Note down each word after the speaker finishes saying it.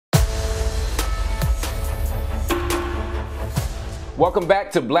Welcome back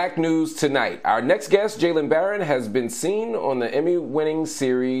to Black News Tonight. Our next guest, Jaylen Barron, has been seen on the Emmy-winning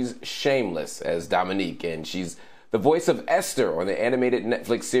series Shameless as Dominque, and she's the voice of Esther on the animated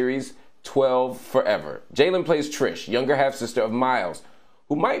Netflix series 12 Forever. Jaylen plays Trish, younger half-sister of Miles,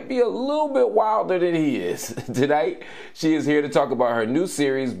 who might be a little bit wilder than he is. Tonight, she is here to talk about her new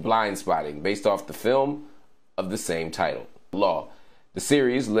series, Blindspotting, based off the film of the same title. Law. The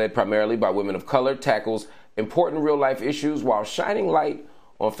series, led primarily by women of color, tackles important real-life issues while shining light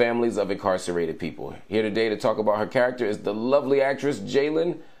on families of incarcerated people. Here today to talk about her character is the lovely actress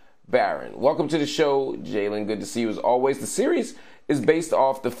Jaylen Barron. Welcome to the show, Jaylen. Good to see you as always. The series is based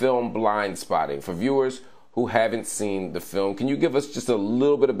off the film Blindspotting. For viewers who haven't seen the film, can you give us just a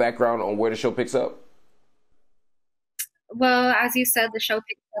little bit of background on where the show picks up? Well, as you said, the show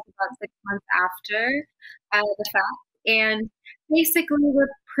picks up about 6 months after the fact. And basically, we're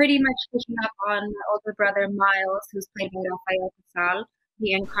pretty much picking up on my older brother, Miles, who's played by Rafael Casal.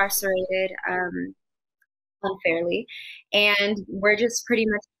 He incarcerated unfairly. And we're just pretty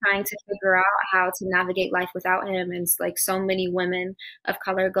much trying to figure out how to navigate life without him. And it's like so many women of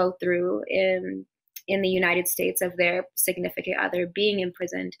color go through in the United States of their significant other being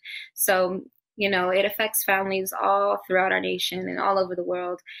imprisoned. So, you know, it affects families all throughout our nation and all over the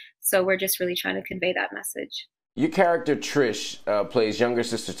world. So we're just really trying to convey that message. Your character, Trish, plays younger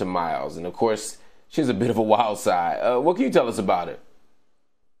sister to Miles, and of course, she has a bit of a wild side. What can you tell us about it?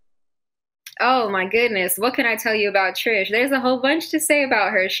 Oh my goodness, what can I tell you about Trish? There's a whole bunch to say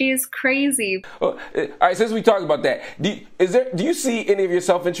about her. She is crazy. All right, since we talked about that, do you see any of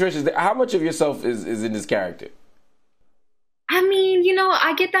yourself in Trish? How much of yourself is in this character? I mean, you know,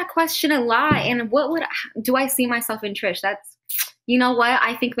 I get that question a lot, and do I see myself in Trish? You know what?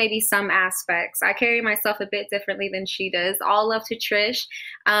 I think maybe some aspects. I carry myself a bit differently than she does. All love to Trish.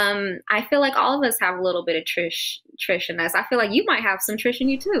 I feel like all of us have a little bit of Trish in us. I feel like you might have some Trish in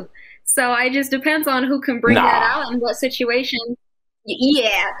you too. So it just depends on who can bring that out and what situation.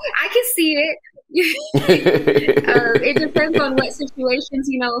 Yeah, I can see it. It depends on what situations,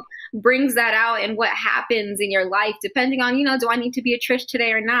 you know, brings that out and what happens in your life, depending on, you know, do I need to be a Trish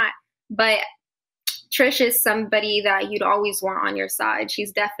today or not? But Trish is somebody that you'd always want on your side.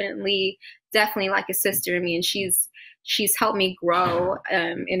 She's definitely like a sister to me, and she's helped me grow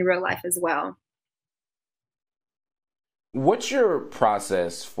in real life as well. What's your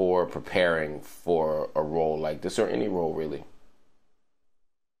process for preparing for a role like this, or any role really?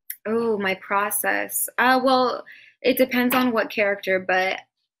 Oh, my process. Well, it depends on what character, but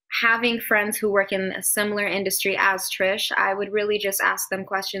having friends who work in a similar industry as Trish, I would really just ask them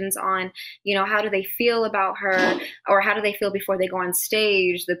questions on, you know, how do they feel about her, or how do they feel before they go on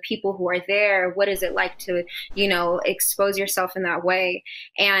stage, the people who are there, what is it like to, you know, expose yourself in that way,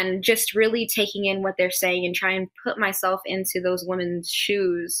 and just really taking in what they're saying and try and put myself into those women's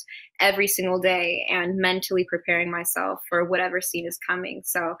shoes every single day and mentally preparing myself for whatever scene is coming.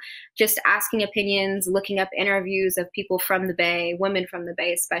 So just asking opinions, looking up interviews of people from the Bay, women from the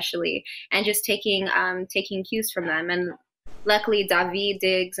Bay especially, and just taking cues from them. And luckily David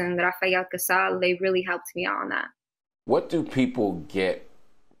Diggs and Rafael Casal, they really helped me out on that. What do people get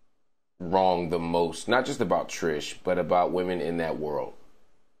wrong the most, not just about Trish, but about women in that world?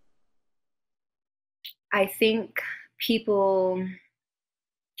 I think people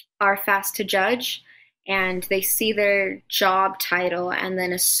are fast to judge, and they see their job title and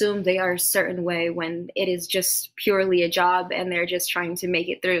then assume they are a certain way when it is just purely a job and they're just trying to make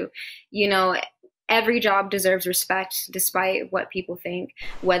it through. You know, every job deserves respect despite what people think,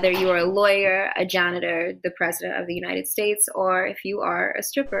 whether you are a lawyer, a janitor, the president of the United States, or if you are a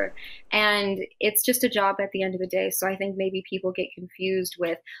stripper. And it's just a job at the end of the day. So I think maybe people get confused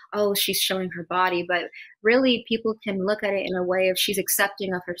with, oh, she's showing her body. But really, people can look at it in a way of she's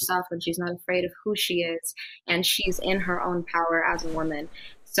accepting of herself and she's not afraid of who she is. And she's in her own power as a woman.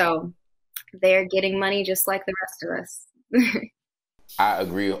 So they're getting money just like the rest of us. I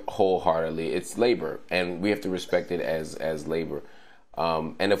agree wholeheartedly. It's labor, and we have to respect it as labor.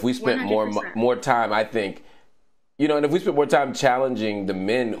 And if we spent 100%. more time, I think, you know, and if we spent more time challenging the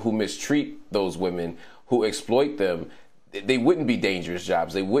men who mistreat those women, who exploit them, they wouldn't be dangerous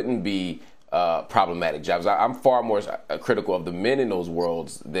jobs. They wouldn't be problematic jobs. I'm far more critical of the men in those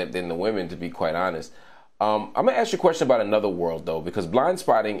worlds than the women, to be quite honest. I'm going to ask you a question about another world, though, because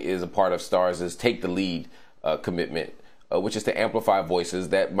Blindspotting is a part of Starz's Take the Lead commitment, which is to amplify voices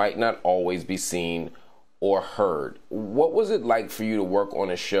that might not always be seen or heard. What was it like for you to work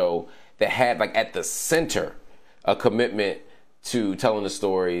on a show that had, like, at the center a commitment to telling the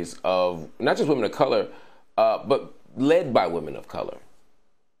stories of not just women of color, but led by women of color?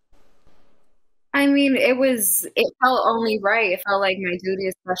 I mean, it felt only right. It felt like my duty,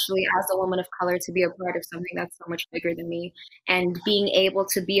 especially as a woman of color, to be a part of something that's so much bigger than me. And being able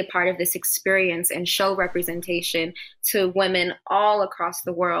to be a part of this experience and show representation to women all across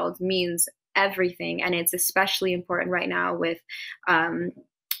the world means everything. And it's especially important right now with um,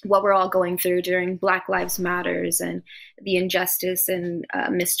 what we're all going through during Black Lives Matters and the injustice and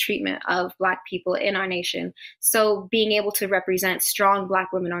mistreatment of Black people in our nation. So being able to represent strong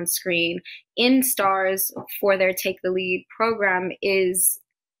Black women on screen in Starz for their Take the Lead program is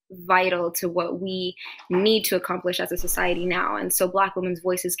vital to what we need to accomplish as a society now. And so Black women's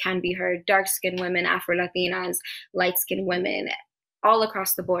voices can be heard, dark-skinned women, Afro-Latinas, light-skinned women, all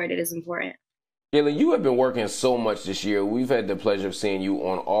across the board. It is important. Jaylen, you have been working so much this year. We've had the pleasure of seeing you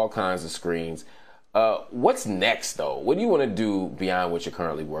on all kinds of screens. What's next, though? What do you want to do beyond what you're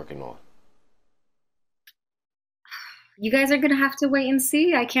currently working on? You guys are going to have to wait and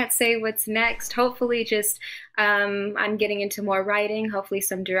see. I can't say what's next. Hopefully, just I'm getting into more writing, hopefully,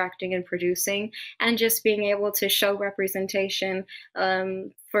 some directing and producing, and just being able to show representation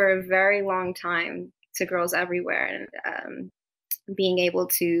for a very long time to girls everywhere. And being able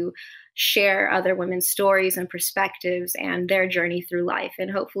to share other women's stories and perspectives and their journey through life. And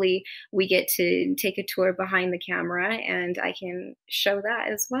hopefully we get to take a tour behind the camera and I can show that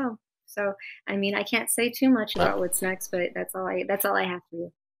as well. So, I mean, I can't say too much about what's next, but that's all I have to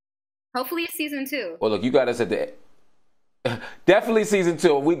do. Hopefully it's season 2. Well, look, you got us at the definitely season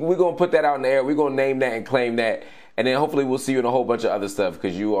 2. We're going to put that out in the air. We're going to name that and claim that. And then hopefully we'll see you in a whole bunch of other stuff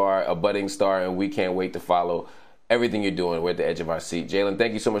because you are a budding star and we can't wait to follow everything you're doing. We're at the edge of our seat. Jaylen,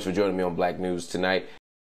 thank you so much for joining me on Black News tonight.